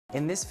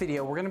In this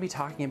video, we're going to be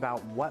talking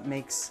about what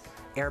makes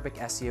Arabic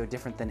SEO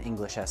different than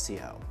English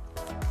SEO.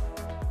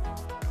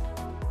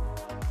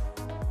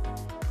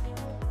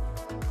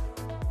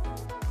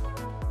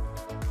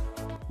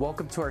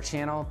 Welcome to our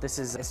channel. This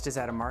is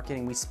Istizada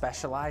Marketing. We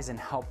specialize in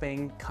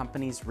helping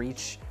companies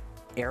reach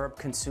Arab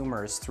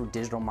consumers through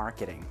digital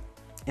marketing.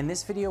 In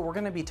this video, we're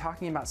going to be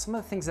talking about some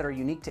of the things that are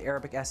unique to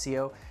Arabic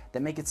SEO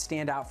that make it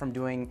stand out from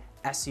doing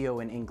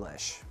SEO in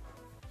English.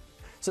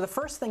 So the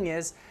first thing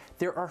is,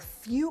 there are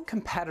few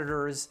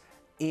competitors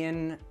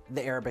in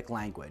the Arabic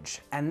language,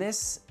 and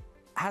this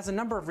has a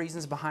number of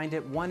reasons behind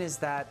it. One is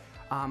that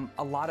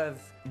a lot of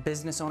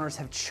business owners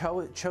have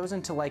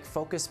chosen to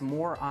focus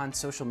more on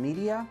social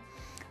media,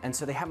 and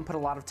so they haven't put a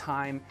lot of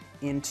time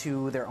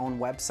into their own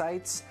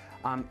websites.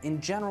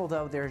 In general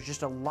though, there's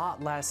just a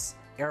lot less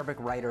Arabic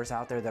writers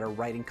out there that are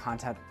writing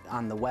content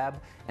on the web,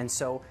 and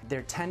so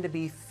there tend to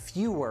be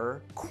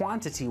fewer,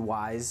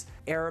 quantity-wise,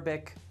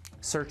 Arabic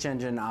search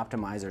engine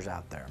optimizers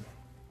out there.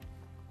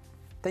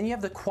 Then you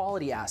have the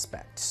quality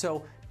aspect.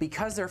 So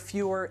because there are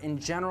fewer, in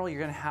general, you're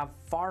going to have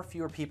far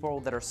fewer people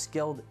that are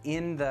skilled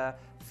in the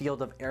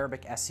field of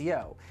Arabic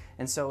SEO.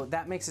 And so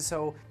that makes it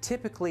so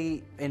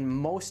typically in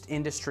most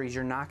industries,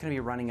 you're not going to be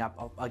running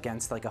up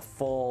against a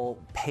full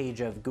page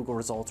of Google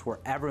results where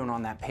everyone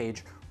on that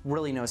page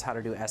really knows how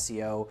to do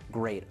SEO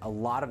great. A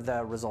lot of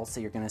the results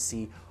that you're going to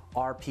see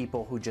are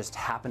people who just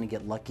happen to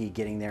get lucky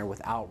getting there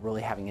without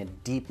really having a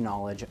deep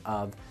knowledge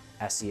of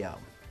SEO.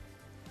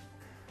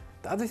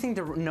 The other thing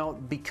to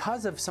note,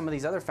 because of some of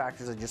these other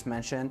factors I just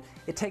mentioned,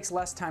 it takes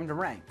less time to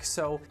rank.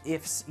 So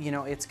if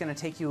it's going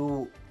to take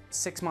you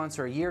 6 months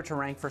or a year to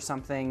rank for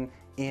something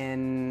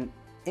in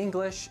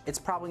English, it's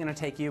probably going to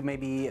take you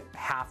maybe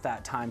half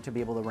that time to be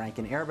able to rank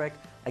in Arabic.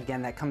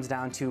 Again, that comes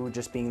down to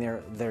just being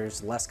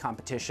there's less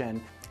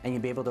competition, and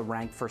you'll be able to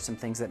rank for some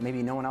things that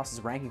maybe no one else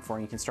is ranking for,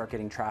 and you can start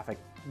getting traffic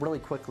really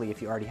quickly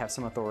if you already have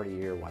some authority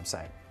to your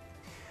website.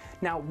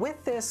 Now,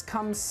 with this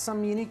comes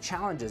some unique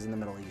challenges in the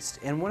Middle East,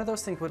 and one of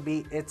those things would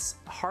be it's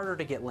harder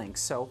to get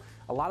links. So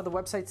a lot of the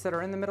websites that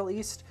are in the Middle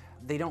East,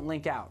 they don't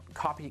link out.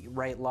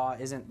 Copyright law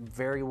isn't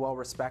very well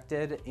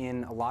respected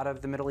in a lot of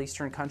the Middle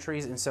Eastern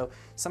countries, and so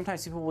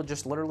sometimes people will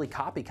just literally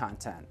copy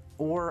content.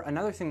 Or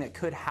another thing that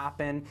could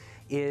happen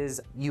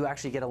is you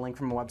actually get a link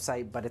from a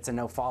website, but it's a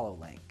no-follow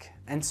link.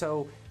 And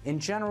so in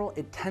general,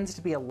 it tends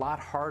to be a lot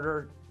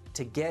harder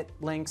to get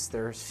links.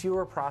 There's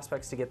fewer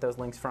prospects to get those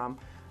links from,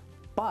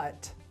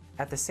 but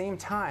at the same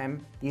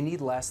time, you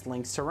need less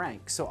links to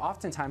rank. So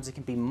oftentimes it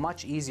can be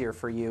much easier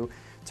for you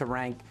to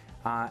rank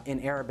in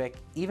Arabic,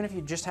 even if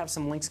you just have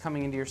some links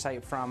coming into your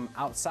site from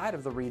outside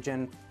of the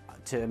region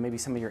to maybe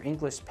some of your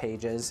English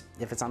pages,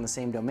 if it's on the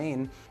same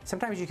domain.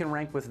 Sometimes you can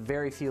rank with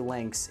very few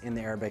links in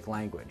the Arabic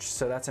language.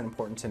 So that's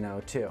important to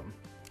know too.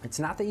 It's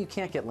not that you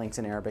can't get links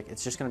in Arabic,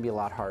 it's just going to be a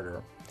lot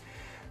harder.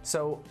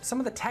 So some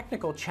of the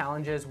technical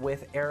challenges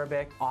with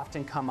Arabic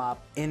often come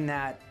up in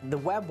that the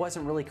web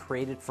wasn't really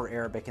created for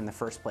Arabic in the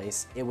first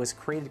place. It was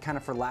created kind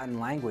of for Latin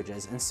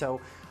languages. And so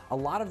a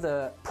lot of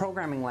the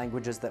programming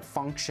languages that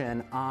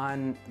function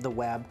on the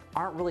web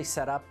aren't really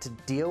set up to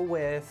deal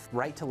with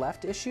right to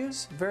left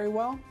issues very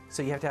well.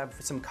 So you have to have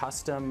some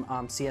custom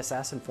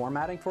CSS and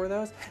formatting for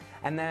those.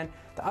 And then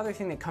the other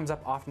thing that comes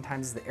up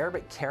oftentimes is the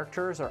Arabic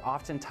characters are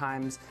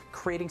oftentimes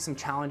creating some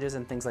challenges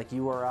in things like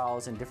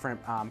URLs and different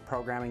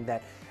programming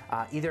that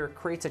either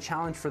creates a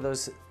challenge for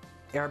those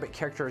Arabic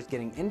characters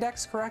getting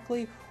indexed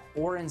correctly,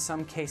 or in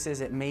some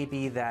cases it may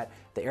be that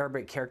the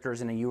Arabic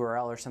characters in a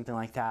URL or something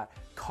like that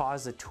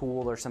cause a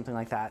tool or something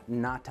like that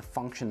not to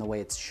function the way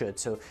it should.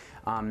 So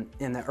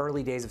in the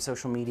early days of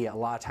social media, a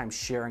lot of times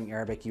sharing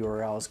Arabic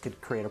URLs could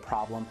create a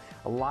problem.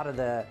 A lot of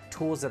the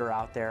tools that are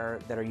out there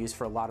that are used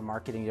for a lot of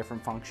marketing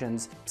different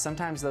functions,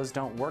 sometimes those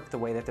don't work the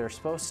way that they're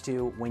supposed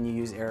to when you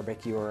use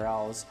Arabic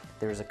URLs.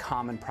 There's a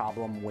common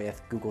problem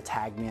with Google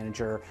Tag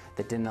Manager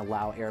that didn't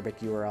allow Arabic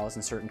URLs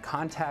in certain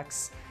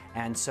contexts.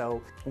 And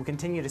so we'll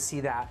continue to see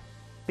that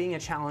being a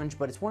challenge,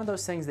 but it's one of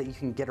those things that you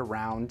can get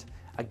around.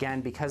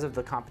 Again, because of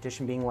the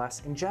competition being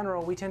less, in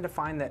general, we tend to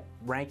find that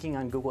ranking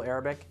on Google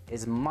Arabic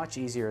is much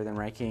easier than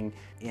ranking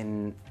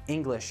in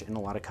English in a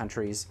lot of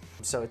countries.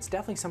 So it's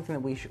definitely something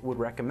that we would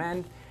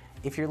recommend.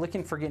 If you're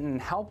looking for getting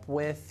help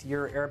with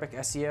your Arabic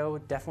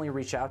SEO, definitely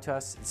reach out to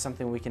us. It's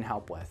something we can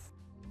help with.